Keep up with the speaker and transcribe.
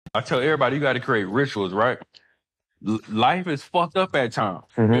I tell everybody you got to create rituals, right? Life is fucked up at times.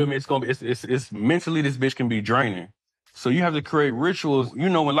 You feel me? It's gonna be it's mentally this bitch can be draining. So you have to create rituals. You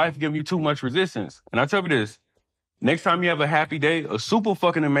know when life gives you too much resistance. And I tell you this, next time you have a happy day, a super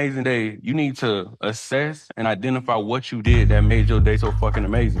fucking amazing day, you need to assess and identify what you did that made your day so fucking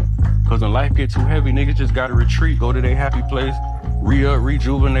amazing. Cause when life gets too heavy, niggas just gotta retreat, go to their happy place, re-up,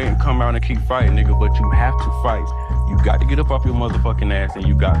 rejuvenate, and come out and keep fighting, nigga. But you have to fight. You got to get up off your motherfucking ass and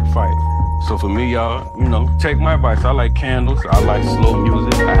you got to fight. So for me, y'all, you know, take my advice. I like candles, I like slow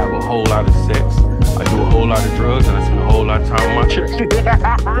music, I have a whole lot of sex, I do a whole lot of drugs, and I spend a whole lot of time with my chick.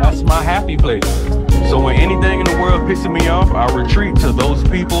 That's my happy place. So when anything in the world pisses me off, I retreat to those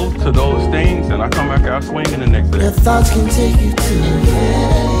people, to those things, and I come back out swinging the next day. Your thoughts can take you to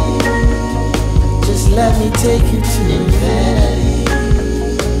infinity. Just let me take you to infinity.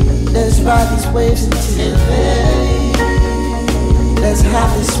 Let's ride these waves into infinity. Let's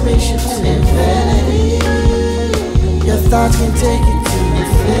have this spaceship to infinity. Your thoughts can take you to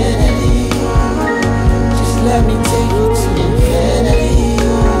infinity. Just let me take you to infinity.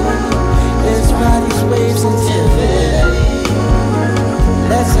 Let's ride these waves into infinity.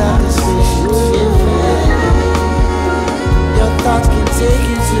 Let's have this spaceship to infinity. Your thoughts can take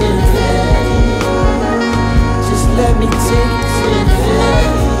you to infinity. Just let me take you to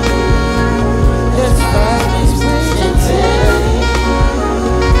infinity. Let's ride these waves to infinity.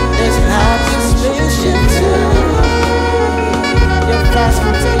 Let's have this spaceship too. Your thoughts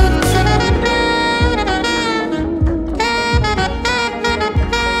can take you to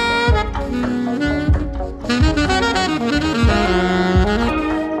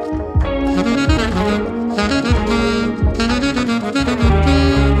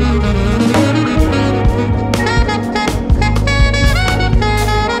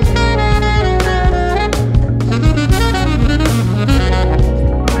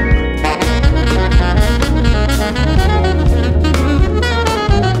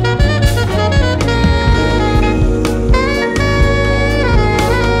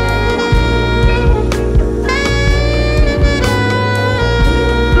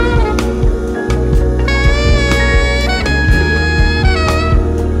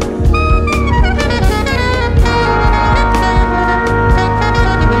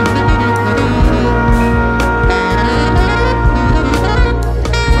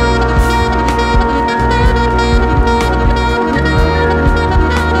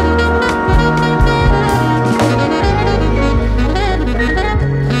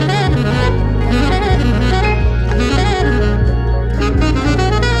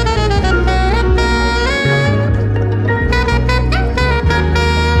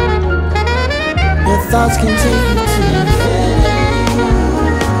thoughts can take you to infinity.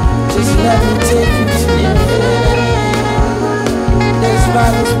 Just let me take you to infinity. Let's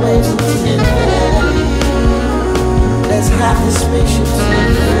ride those waves into infinity. Let's have this spaceship to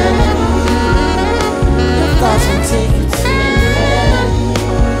infinity. Your thoughts can take you to infinity.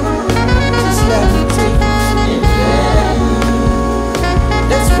 Just let me take you to infinity.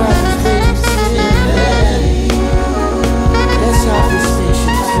 Let's ride those waves to infinity. Let's have this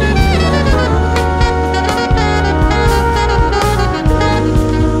spaceship to infinity.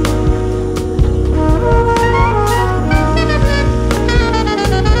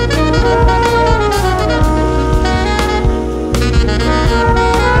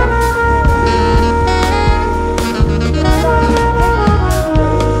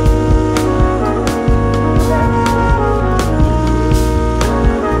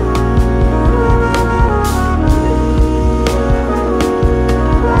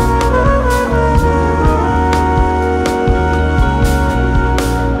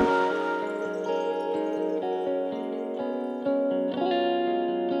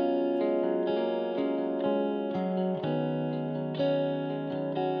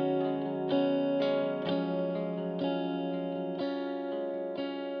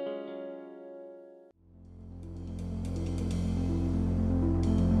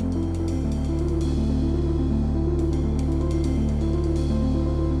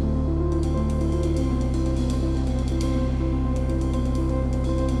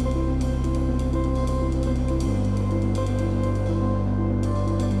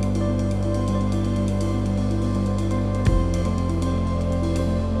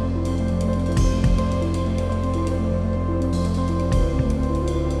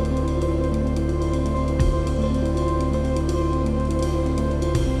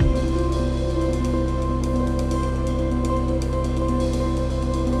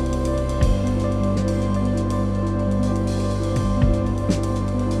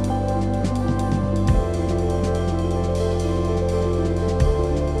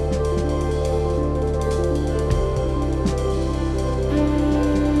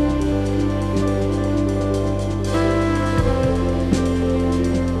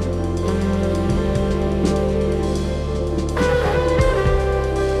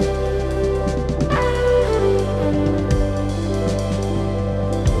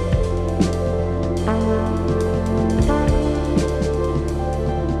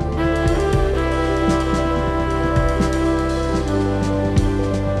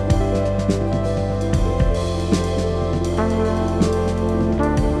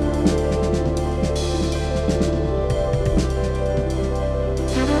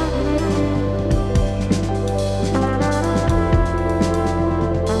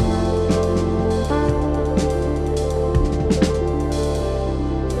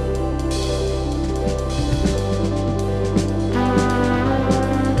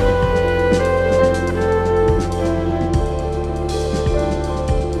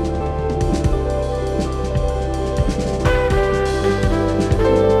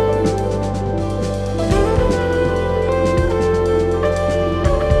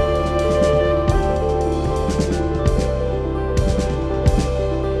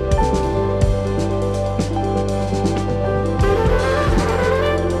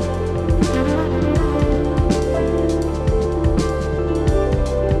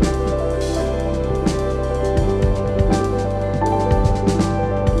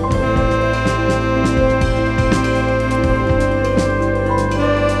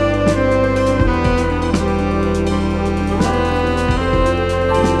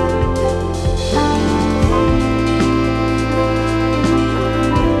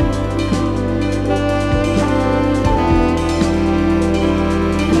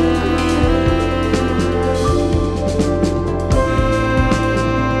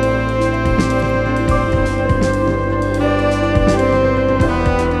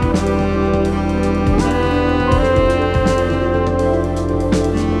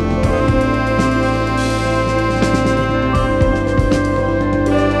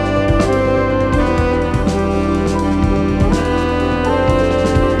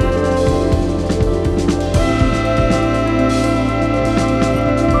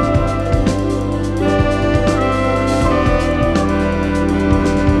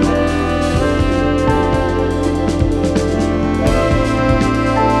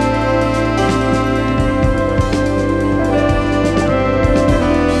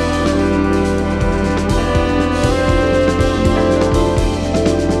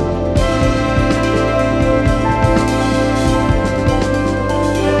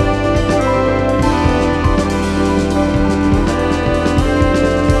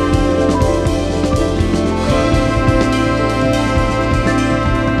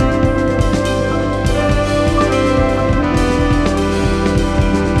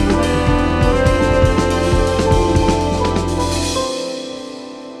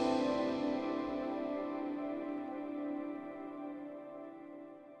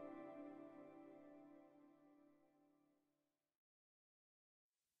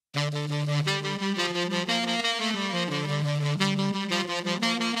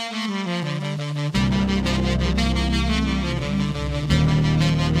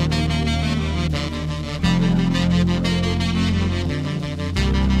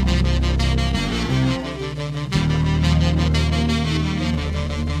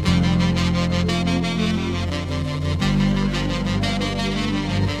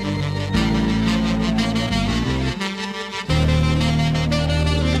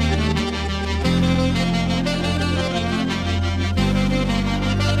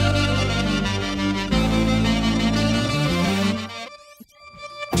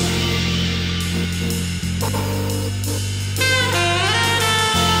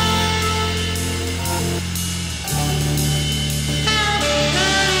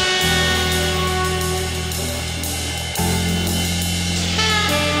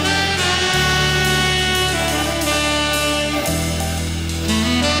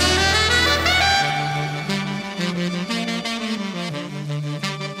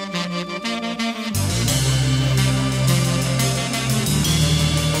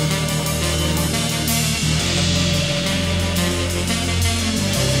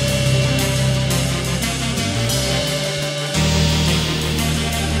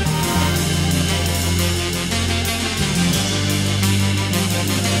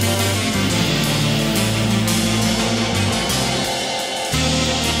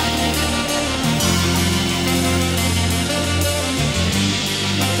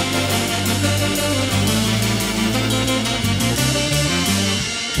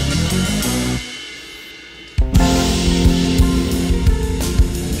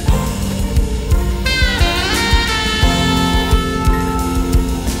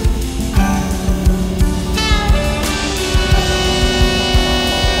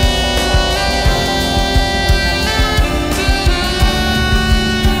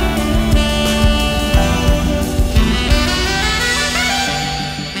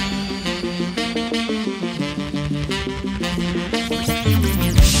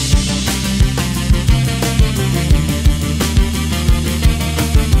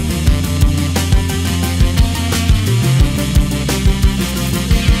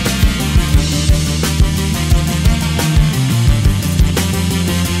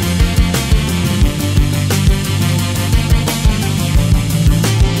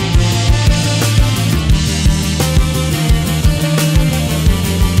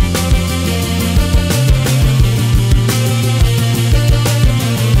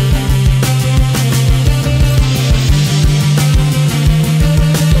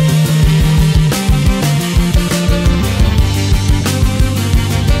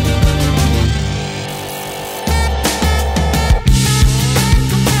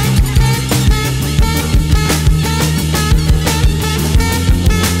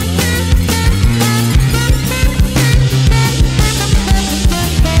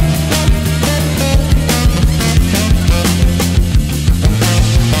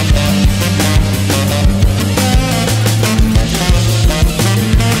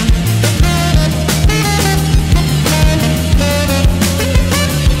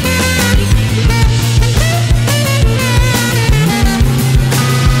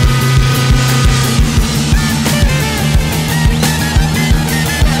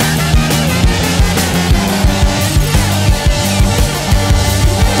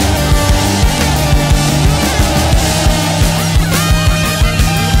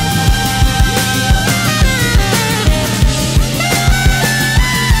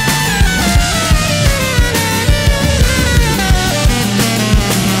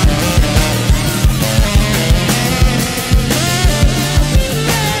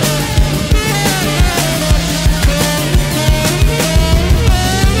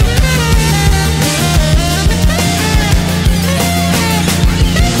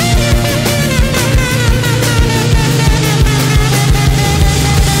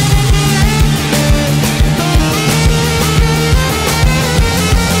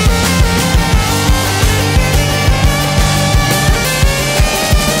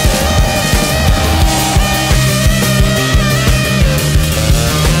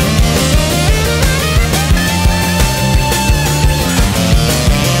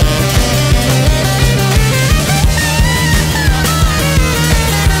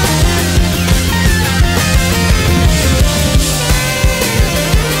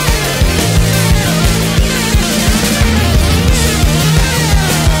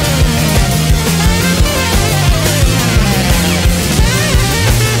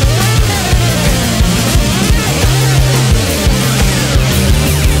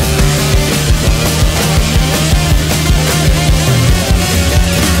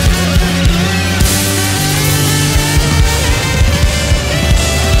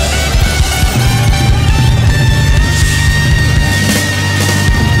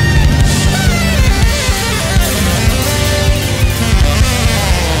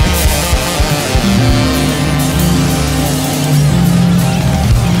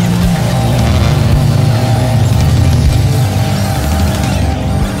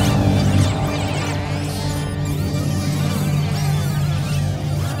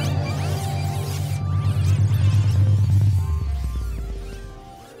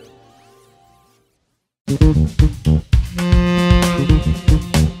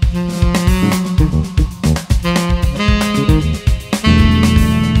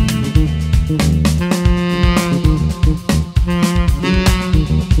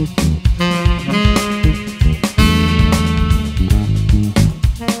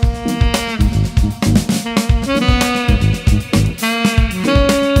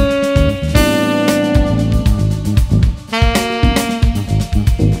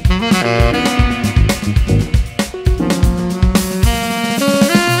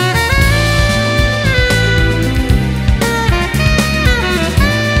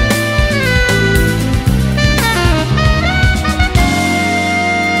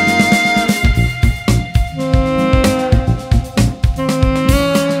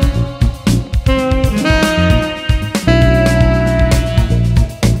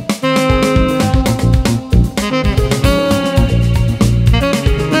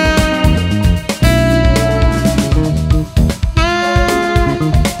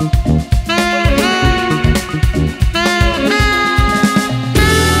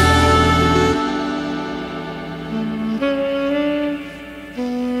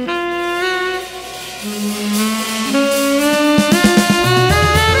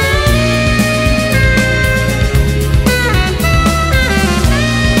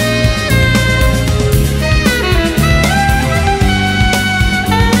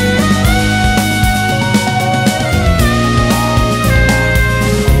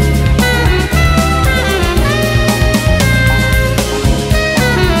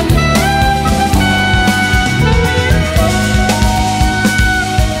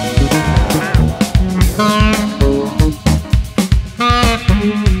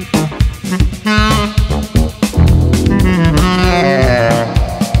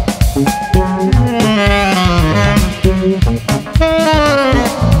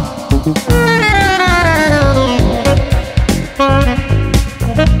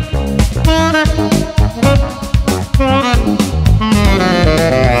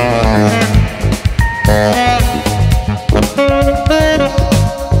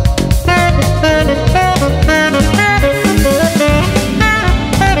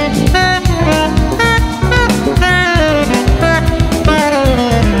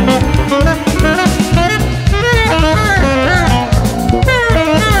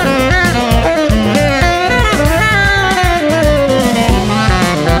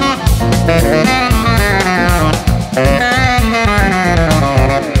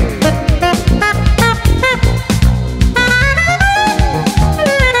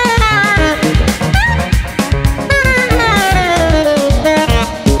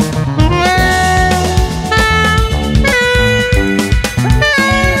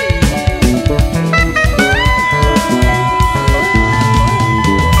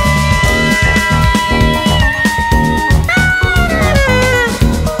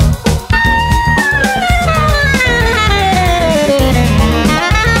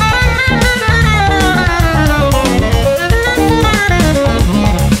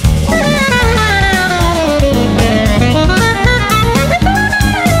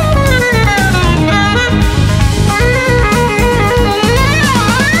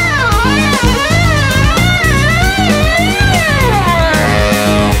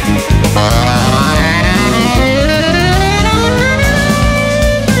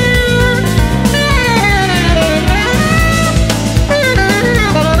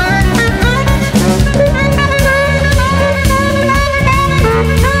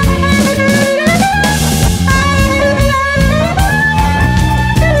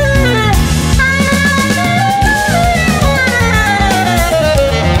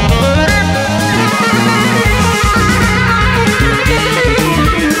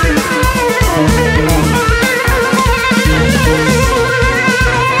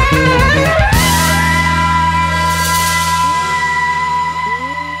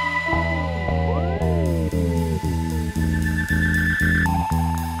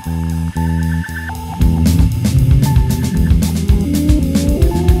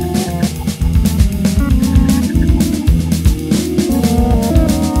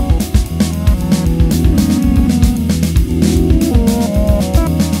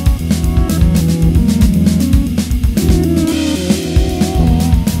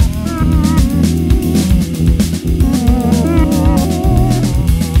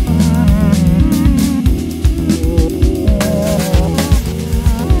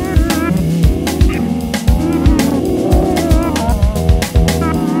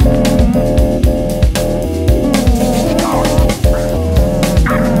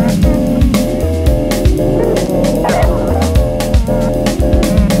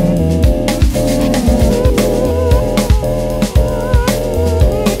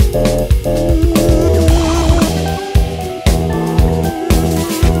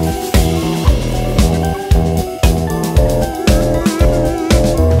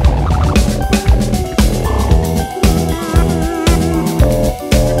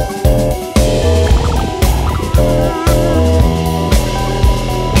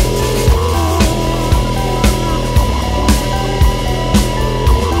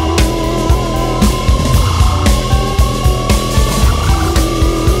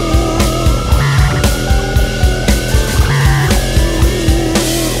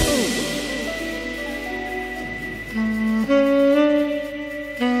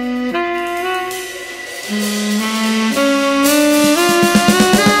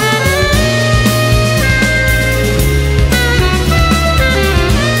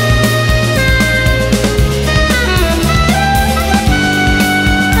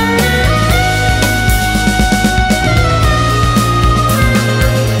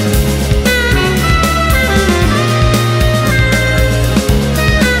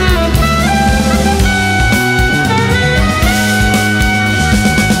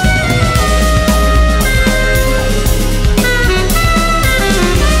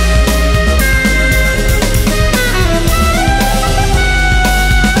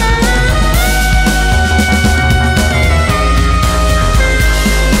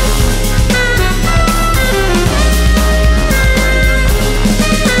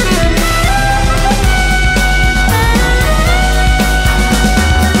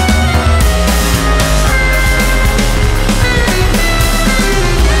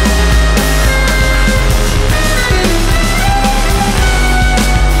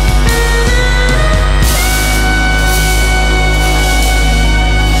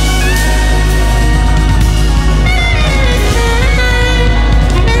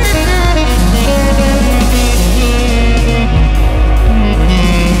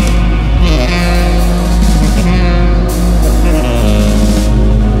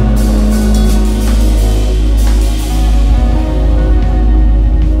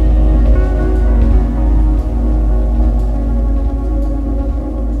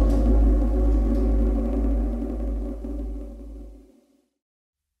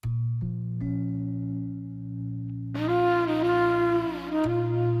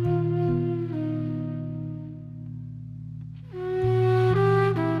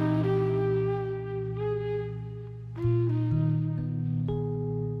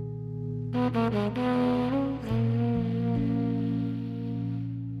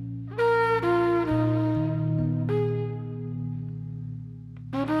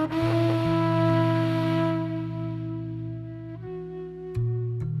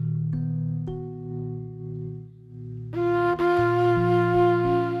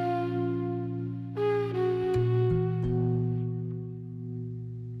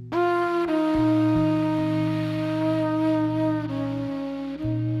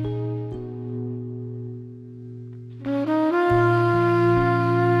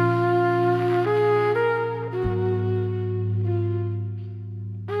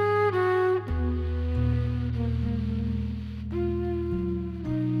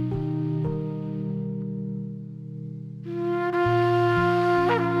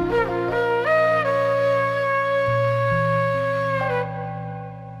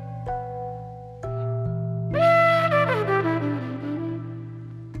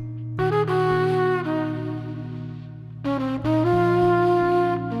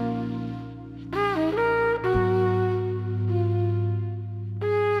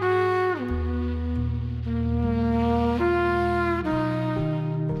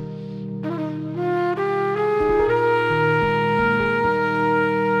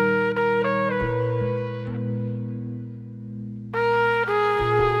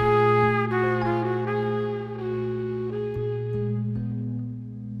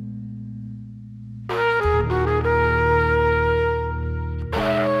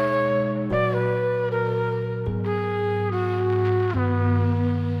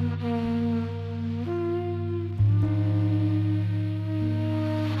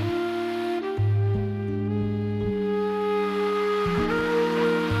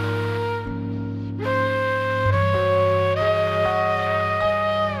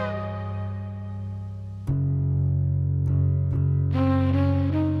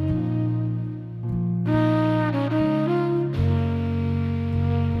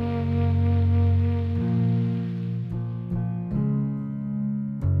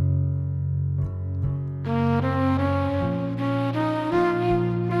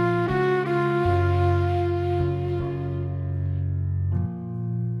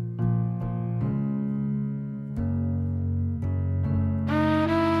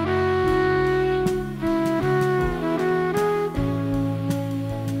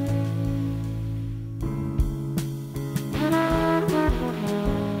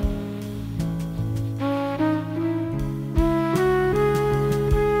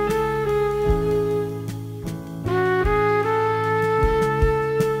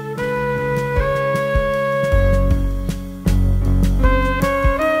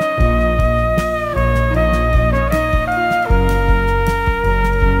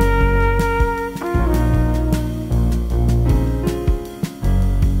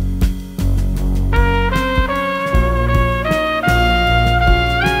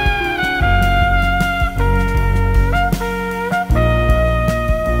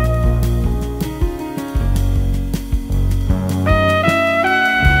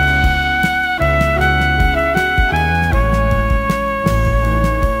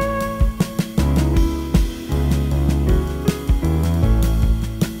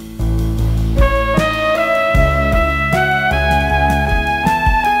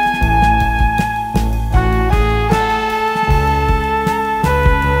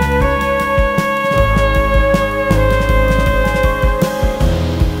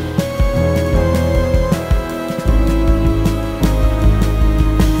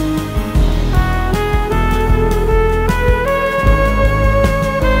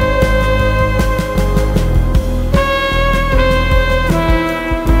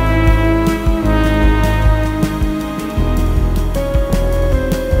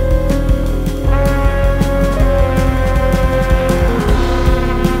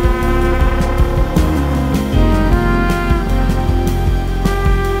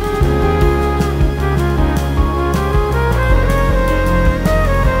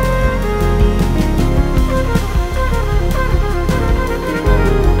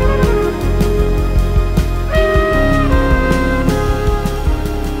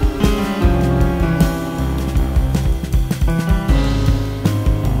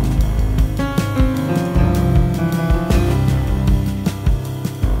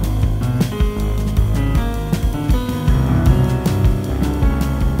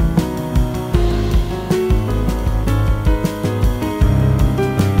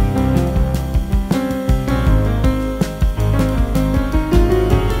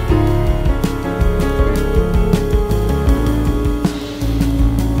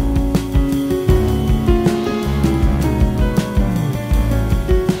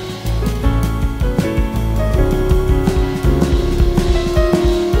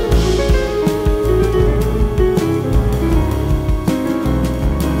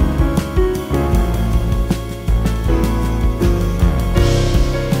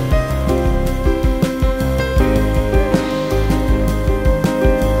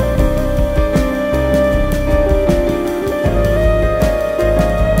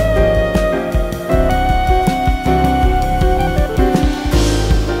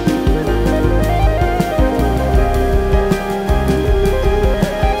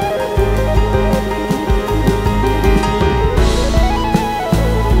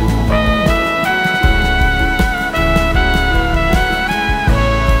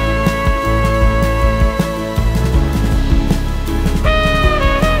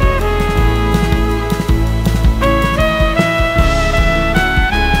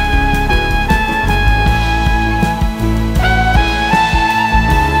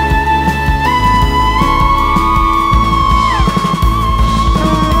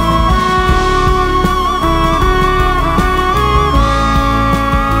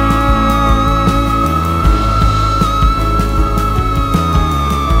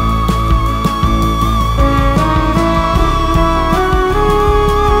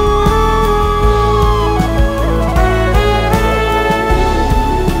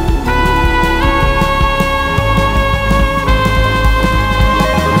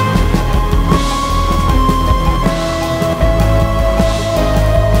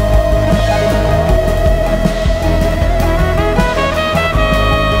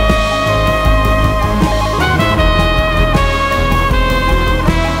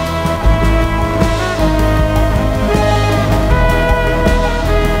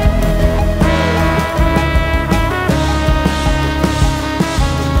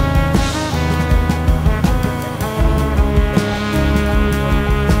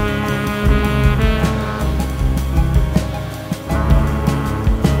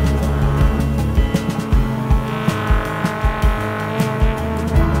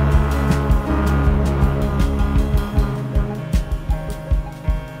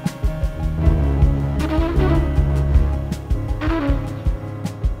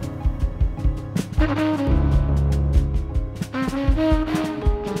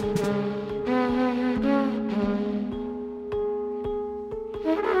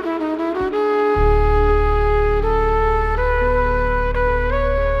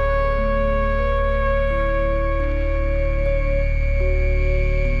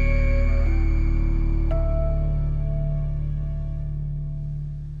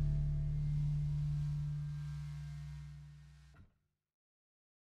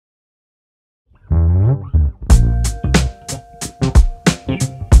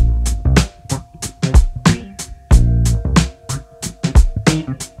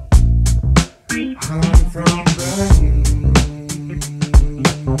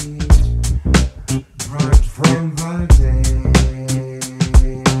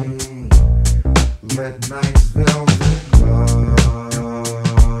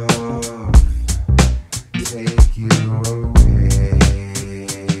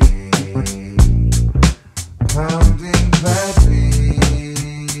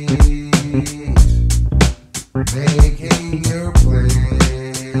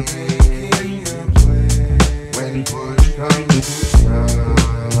 making a plan when push comes to shove.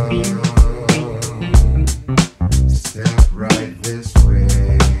 Step right this way.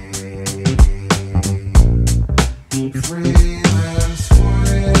 Freeman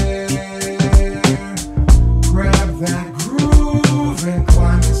Square. Grab that groove and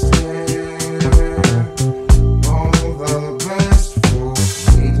climb the stair. All the best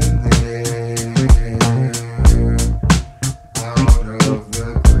folks meeting there. Out of the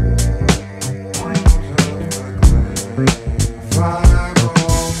grave. 5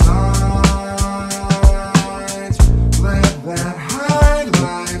 all night. Let that high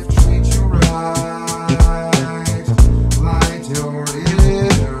life treat you right. Light your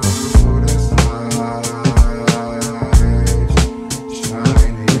inner Buddhist light,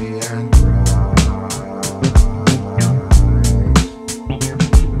 shiny and bright.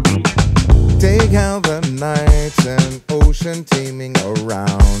 Take out the nights and ocean teeming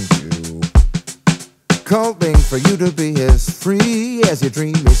around you, calling for you to be as free as your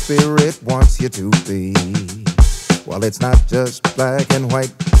dreamy spirit wants you to be. Well, it's not just black and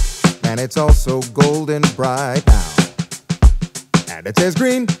white, and it's also golden bright now. And it's as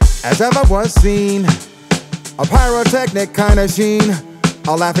green as ever was seen, a pyrotechnic kind of sheen,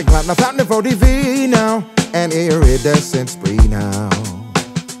 a laughing cloud, a fountain for TV now, an iridescent spree now.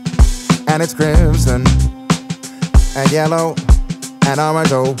 And it's crimson and yellow and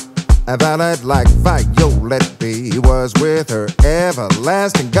orange, oh, a ballad like Violet B was with her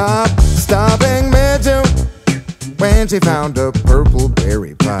everlasting God, stopping mid-June when she found a purple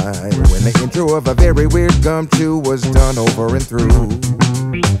berry pie, when the intro of a very weird gum chew was done over and through.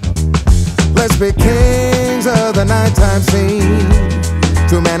 Let's be kings of the nighttime scene,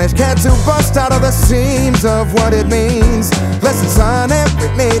 to manage cats who bust out of the seams of what it means. Listen, son, we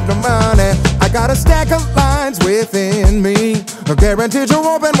need no money. I got a stack of lines within me, guaranteed to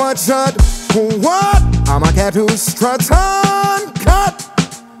open wide shut. What? I'm a cat who struts uncut,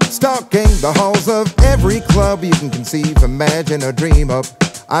 stalking the halls of every club you can conceive, imagine, or dream up.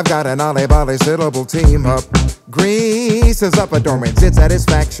 I've got an ollie-bolly syllable team up. Grease is up a dormant, its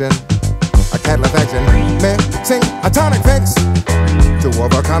satisfaction, a catlifaction, mixing a tonic fix to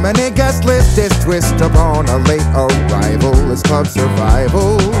overcome any guest list is twist upon a late arrival. It's club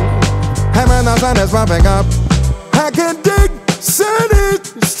survival, and when the sun is popping up, I can dig city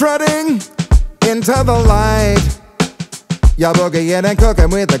strutting into the light. You're boogieing and cooking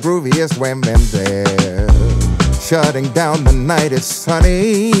with the grooviest women there, shutting down the night, it's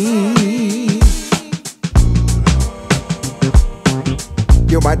sunny.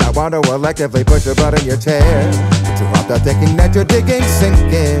 You might not want to electively push a button in your chair, too hopped up thinking that you're digging,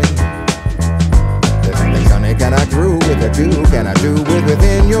 sinking. There's something sunny, can I groove with it too? Can I do it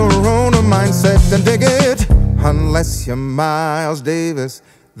within your own mindset and dig it? Unless you're Miles Davis,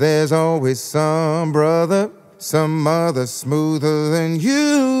 there's always some brother, some other smoother than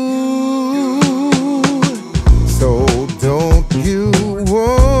you. So don't you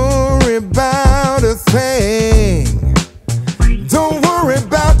worry about a thing. Don't worry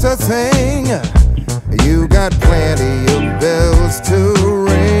about a thing. You got plenty of bells to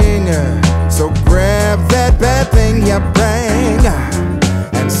ring. So grab that bad thing you bring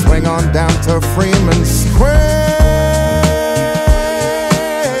and swing on down to Freeman Square.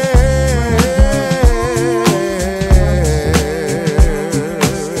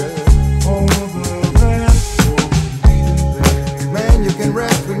 Man, you can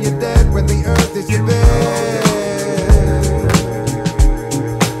rest when you're dead, when the earth is your bed.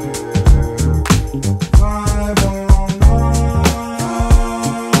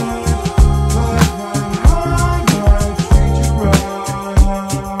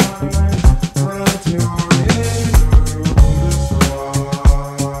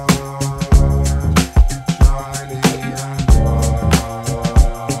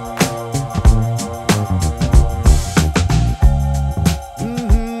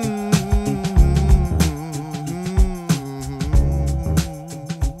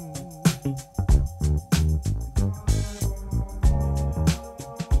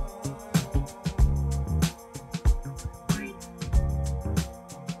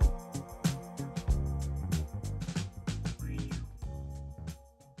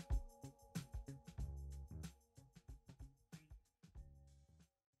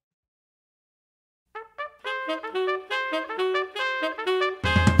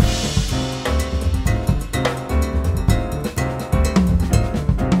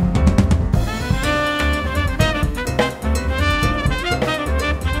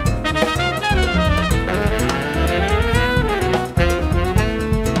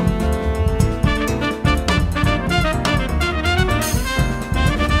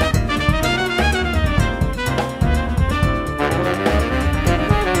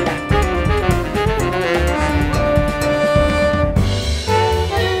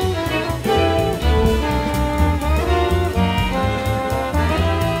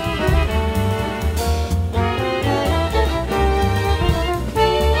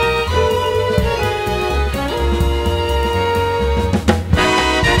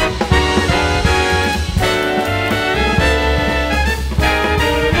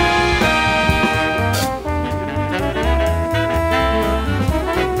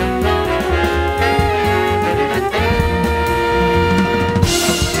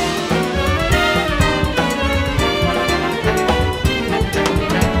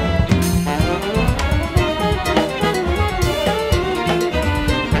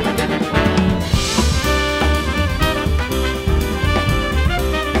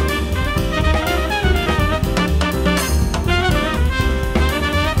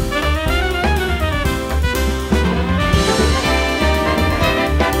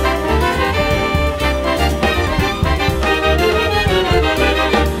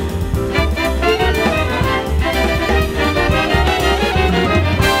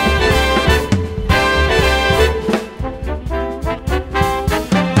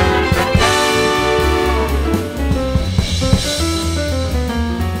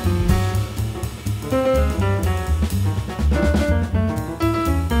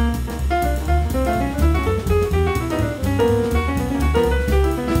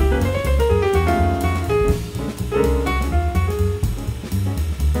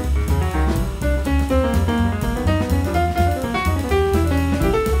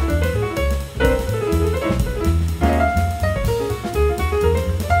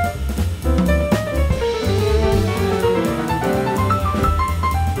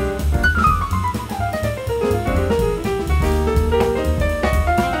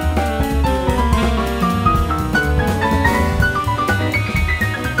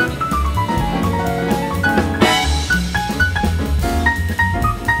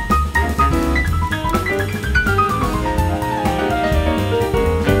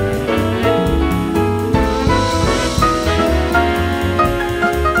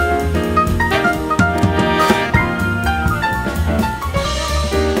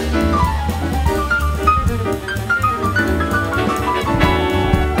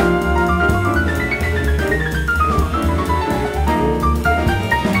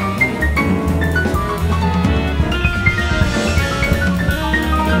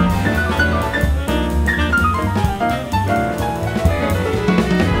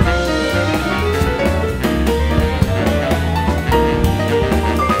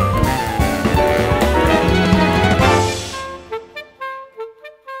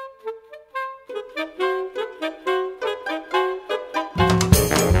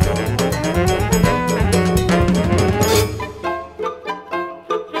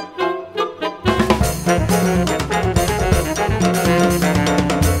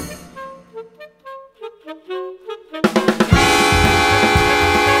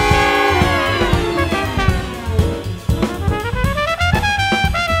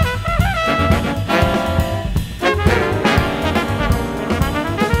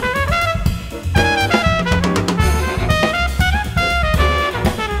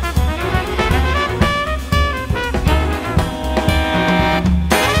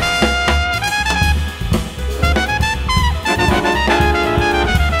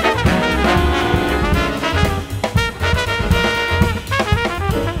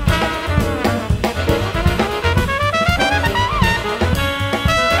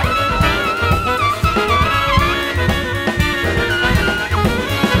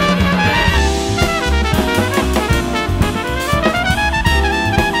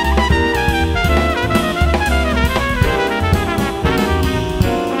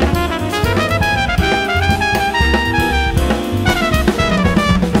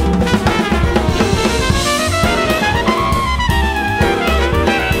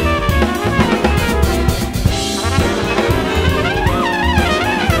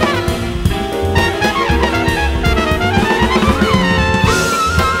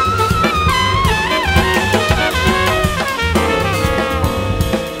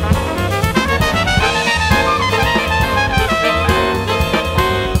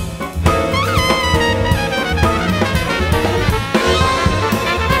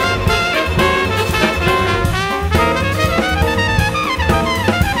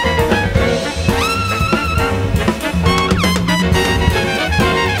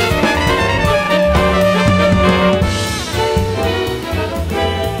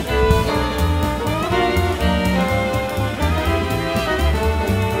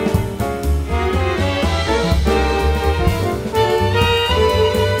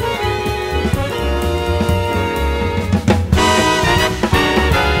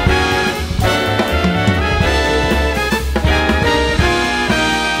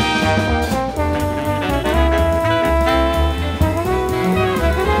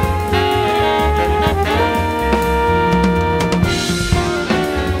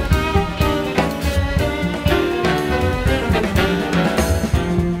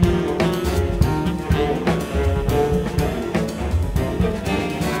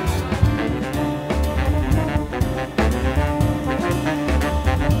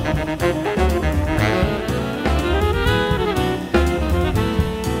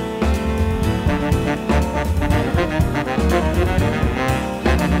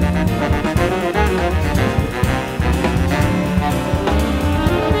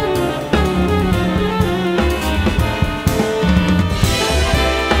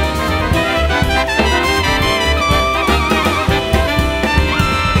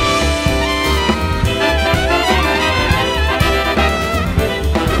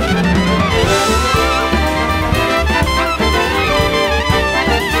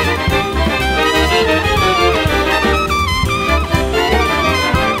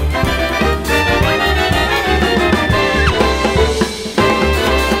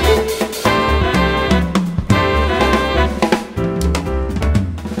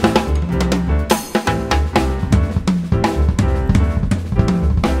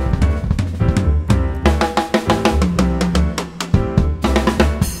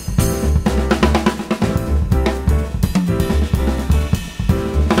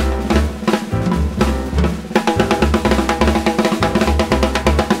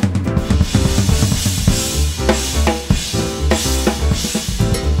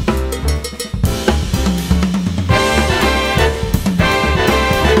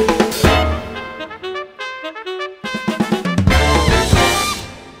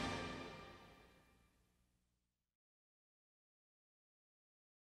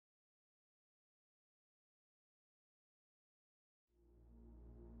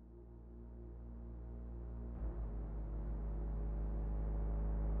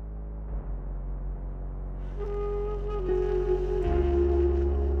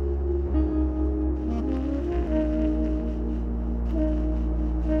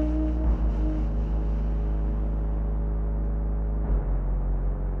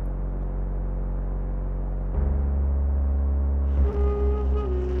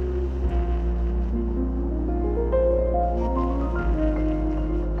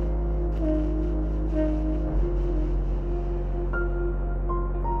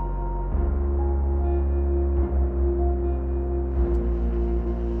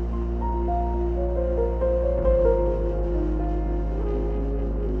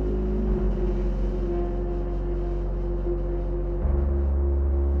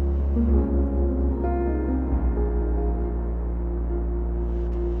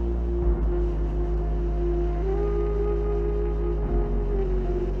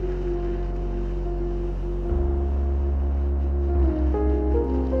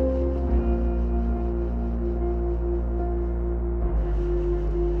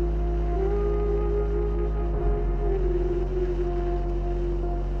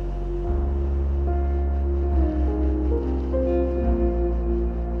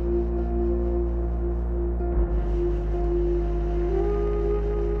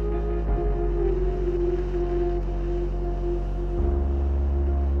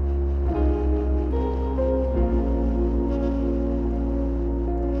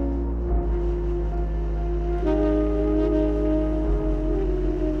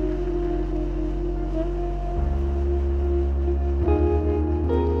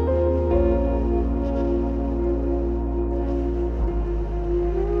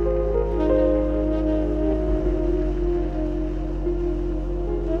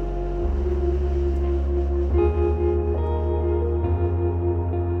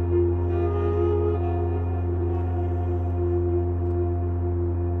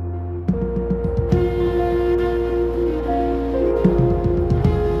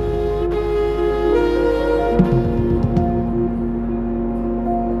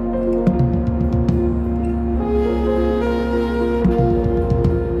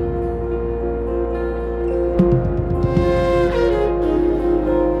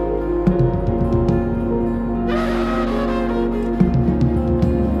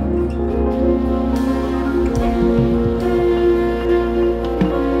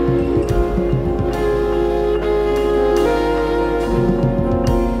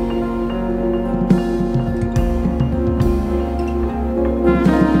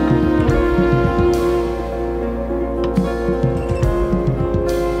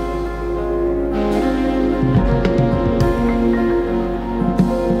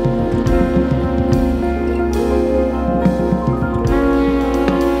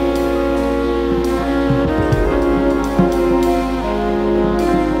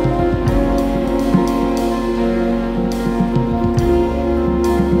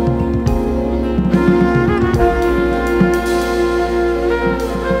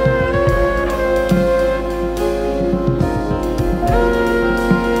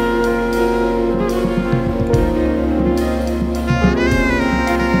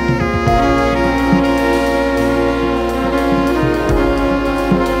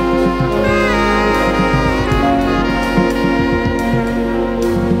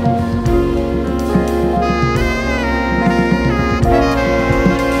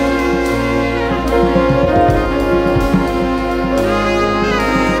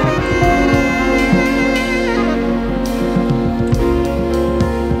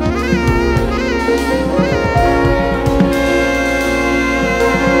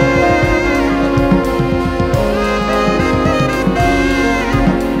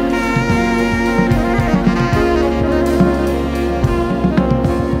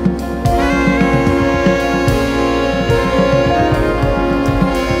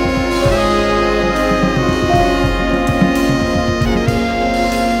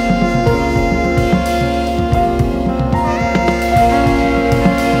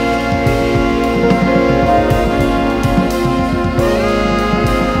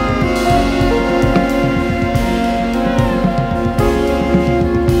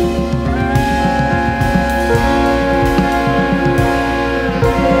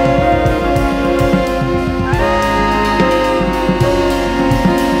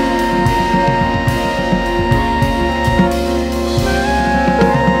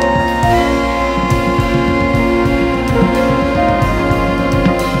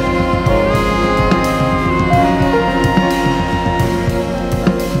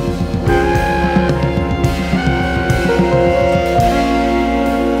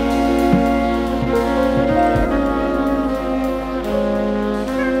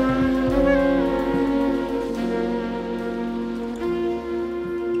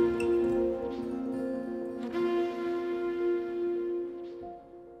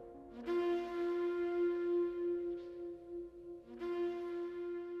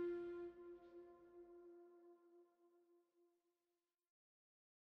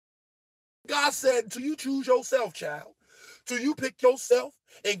 I said, until you choose yourself, child, till you pick yourself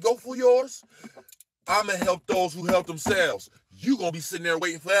and go for yours, I'm going to help those who help themselves. You going to be sitting there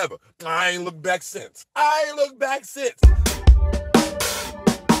waiting forever. I ain't looked back since.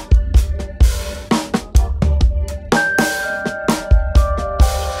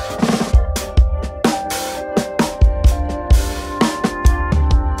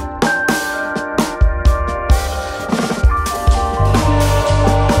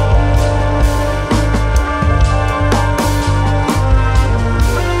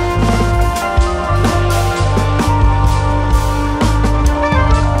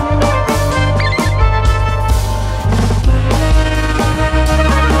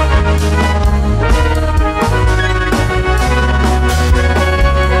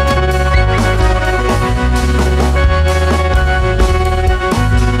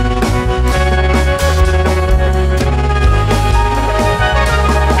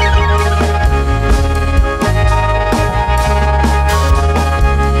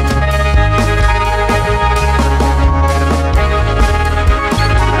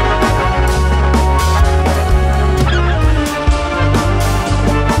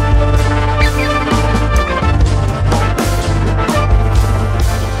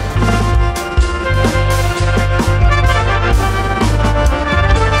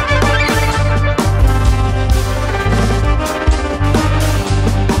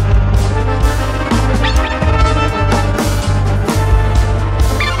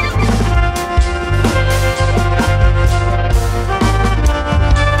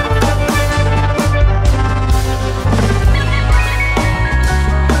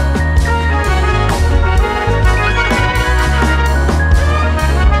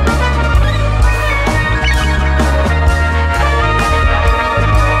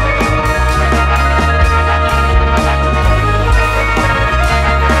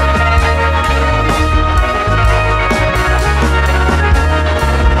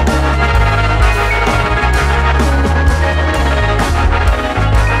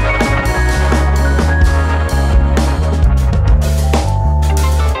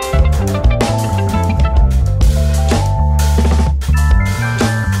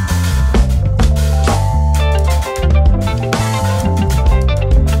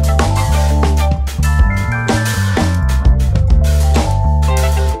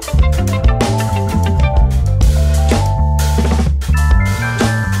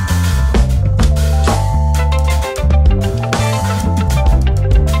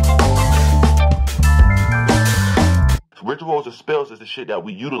 Rituals or spells is the shit that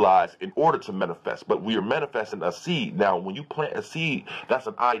we utilize in order to manifest, but we are manifesting a seed. Now, when you plant a seed, that's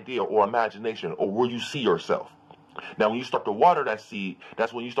an idea or imagination or where you see yourself. Now, when you start to water that seed,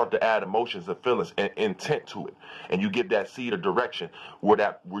 that's when you start to add emotions and feelings and intent to it, and you give that seed a direction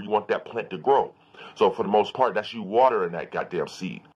where you want that plant to grow. So, for the most part, that's you watering that goddamn seed.